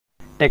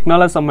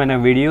Technology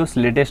సంబంధించిన videos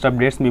latest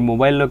updates మీ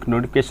మొబైల్లోకి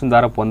notification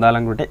ద్వారా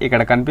పొందాలనుకుంటే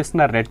ఇక్కడ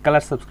కనిపిస్తున్న రెడ్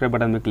కలర్ సబ్స్క్రైబ్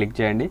బటన్ మీద క్లిక్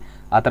చేయండి.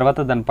 ఆ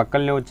తర్వాత దాని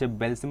పక్కనే వచ్చే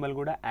బెల్ సింబల్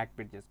కూడా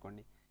యాక్టివేట్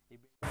చేసుకోండి.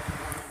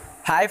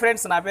 హాయ్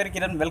ఫ్రెండ్స్, నా పేరు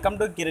Kiran. Welcome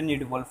to Kiran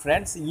YouTube.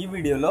 Friends, ఈ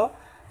వీడియోలో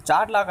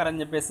చాట్ లాకర్ అని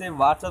చెప్పేసి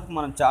వాట్సాప్కి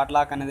మనం చాట్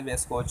లాక్ అనేది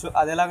వేసుకోవచ్చు.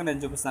 అది ఎలాగో నేను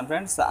చూపిస్తాను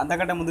ఫ్రెండ్స్.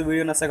 అంతకంటే ముందు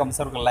వీడియో నచ్చితే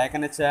కంపల్సరీ ఒక లైక్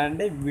అనేది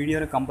చేయండి.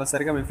 వీడియోని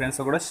కంపల్సరీగా మీ ఫ్రెండ్స్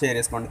కూడా షేర్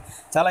చేసుకోండి.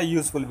 చాలా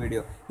యూస్ఫుల్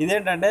వీడియో.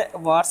 ఇదేంటంటే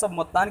వాట్సాప్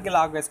మొత్తానికి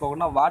లాక్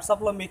వేసుకోకుండా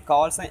వాట్సాప్లో మీకు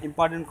కావాల్సిన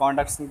ఇంపార్టెంట్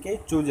కాంటాక్ట్స్కి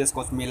చూస్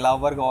చేసుకోవచ్చు. మీ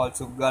లవర్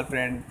కావచ్చు, గర్ల్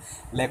ఫ్రెండ్,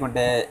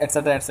 లేకుంటే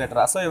ఎట్సెట్రా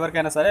ఎట్సెట్రా. సో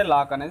ఎవరికైనా సరే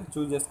లాక్ అనేది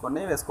చూస్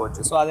చేసుకొని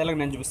వేసుకోవచ్చు. సో అది ఎలాగో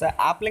నేను చూపిస్తాను.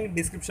 యాప్ లింక్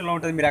డిస్క్రిప్షన్లో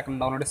ఉంటుంది, మీరు అక్కడ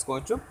డౌన్లోడ్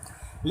చేసుకోవచ్చు.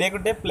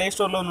 లేకుంటే ప్లే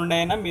స్టోర్లో నుండి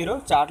అయినా మీరు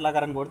చాట్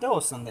లాకర్ అని కొడితే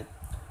వస్తుంది.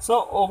 సో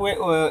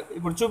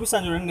ఇప్పుడు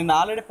చూపిస్తాను చూడండి. నేను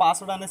ఆల్రెడీ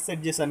పాస్వర్డ్ అనేది సెట్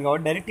చేశాను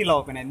కాబట్టి డైరెక్ట్ ఇలా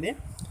ఓపెన్ అయింది.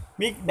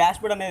 మీకు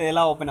డాష్బోర్డ్ అనేది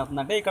ఎలా ఓపెన్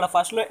అవుతుందంటే ఇక్కడ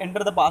ఫస్ట్లో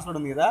ఎంటర్ ద పాస్వర్డ్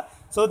ఉంది కదా.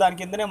 సో దాని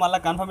కిందనే మళ్ళీ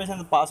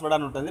కన్ఫర్మేషన్ పాస్వర్డ్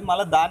అని ఉంటుంది.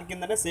 మళ్ళీ దాని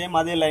కిందనే సేమ్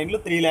అదే లైన్లో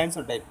 3 లైన్స్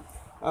ఉంటాయి.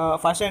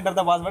 ఫస్ట్ ఎంటర్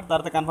ద పాస్వర్డ్,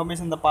 తర్వాత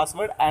కన్ఫర్మేషన్ ద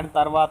పాస్వర్డ్, అండ్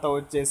తర్వాత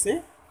వచ్చేసి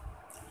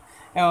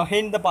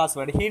hint the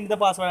password. Hint the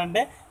password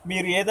అంటే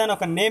మీరు ఏదైనా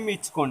ఒక నేమ్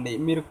ఇచ్చుకోండి,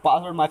 మీరు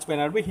పాస్వర్డ్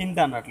మర్చిపోయినప్పుడు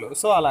హింట్ అన్నట్లు.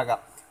 సో అలాగా.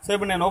 సో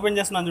ఇప్పుడు నేను ఓపెన్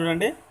చేస్తున్నాను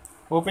చూడండి.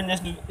 ఓపెన్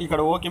చేసి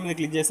ఇక్కడ ఓకే మీద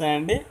క్లిక్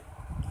చేసేయండి.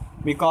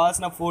 మీకు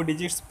కావాల్సిన 4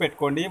 డిజిట్స్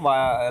పెట్టుకోండి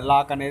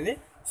లాక్ అనేది.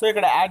 సో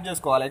ఇక్కడ యాడ్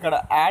చేసుకోవాలి. ఇక్కడ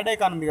యాడ్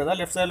ఐకాన్ ఉంది కదా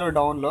లెఫ్ట్ సైడ్లో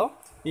డౌన్లో,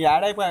 ఈ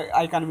యాడ్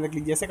ఐకాన్ మీద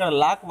క్లిక్ చేసి ఇక్కడ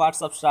లాక్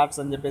వాట్సాప్ స్టార్ట్స్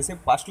అని చెప్పేసి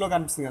ఫస్ట్లో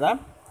కనిపిస్తుంది కదా,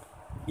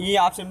 ఈ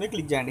ఆప్షన్ మీద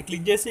క్లిక్ చేయండి.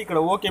 క్లిక్ చేసి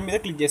ఇక్కడ ఓకే మీద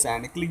క్లిక్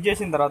చేసేయండి. క్లిక్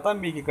చేసిన తర్వాత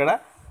మీకు ఇక్కడ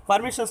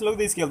పర్మిషన్స్లోకి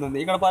తీసుకెళ్తుంది.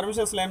 ఇక్కడ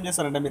పర్మిషన్స్లో ఏం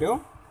చేస్తారంటే మీరు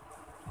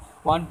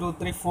 1 2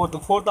 3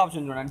 4th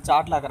ఆప్షన్ చూడండి,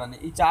 చాట్ లాకర్ అని.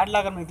 ఈ చాట్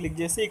లాకర్ మీద క్లిక్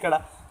చేసి ఇక్కడ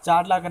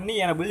చాట్ లాకర్ని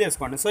ఎనేబుల్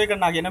చేసుకోండి. సో ఇక్కడ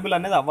నాకు ఎనేబుల్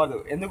అనేది అవ్వదు.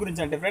 ఎందుకు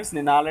గురించి అంటే ఫ్రెండ్స్,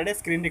 నేను ఆల్రెడీ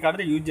స్క్రీన్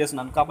రికార్డర్ యూజ్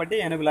చేస్తున్నాను కాబట్టి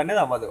ఎనేబుల్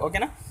అనేది అవ్వదు.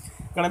 ఓకేనా.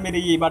 ఇక్కడ మీరు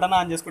ఈ బటన్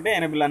ఆన్ చేసుకుంటే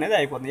ఎనేబుల్ అనేది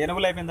అయిపోతుంది.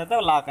 ఎనేబుల్ అయిపోయిన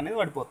తర్వాత లాక్ అనేది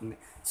పడిపోతుంది.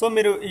 సో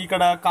మీరు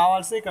ఇక్కడ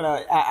కావాల్సి ఇక్కడ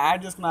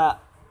యాడ్ చేసుకున్న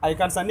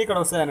ఐకాన్స్ అన్నీ ఇక్కడ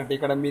వస్తాయి అన్నట్టు.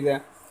 ఇక్కడ మీద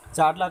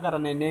చాట్ లాకర్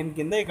అనే నేమ్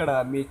కింద ఇక్కడ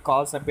మీకు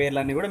కావాల్సిన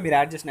పేర్లన్నీ కూడా మీరు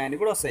యాడ్ చేసిన అన్నీ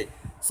కూడా వస్తాయి.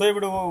 సో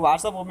ఇప్పుడు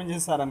వాట్సాప్ ఓపెన్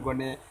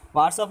చేస్తారనుకోండి,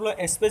 వాట్సాప్లో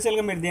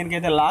ఎస్పెషల్గా మీరు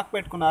దేనికైతే లాక్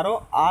పెట్టుకున్నారో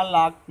ఆ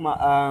లాక్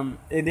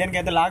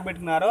దేనికైతే లాక్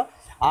పెట్టుకున్నారో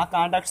ఆ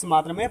కాంటాక్ట్స్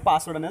మాత్రమే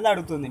పాస్వర్డ్ అనేది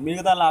అడుగుతుంది.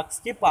 మిగతా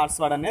లాక్స్కి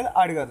పాస్వర్డ్ అనేది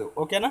అడగదు.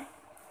 ఓకేనా.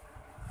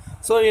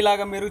 సో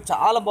ఇలాగ మీరు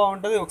చాలా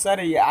బాగుంటుంది.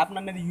 ఒకసారి ఈ యాప్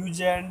అనేది యూజ్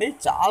చేయండి.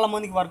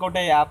 చాలామందికి వర్కౌట్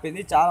అయ్యే యాప్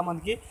ఇది,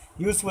 చాలామందికి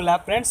యూస్ఫుల్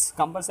యాప్ ఫ్రెండ్స్.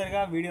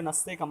 కంపల్సరీగా వీడియో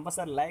నచ్చితే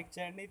కంపల్సరీ లైక్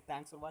చేయండి.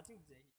 Thanks for watching.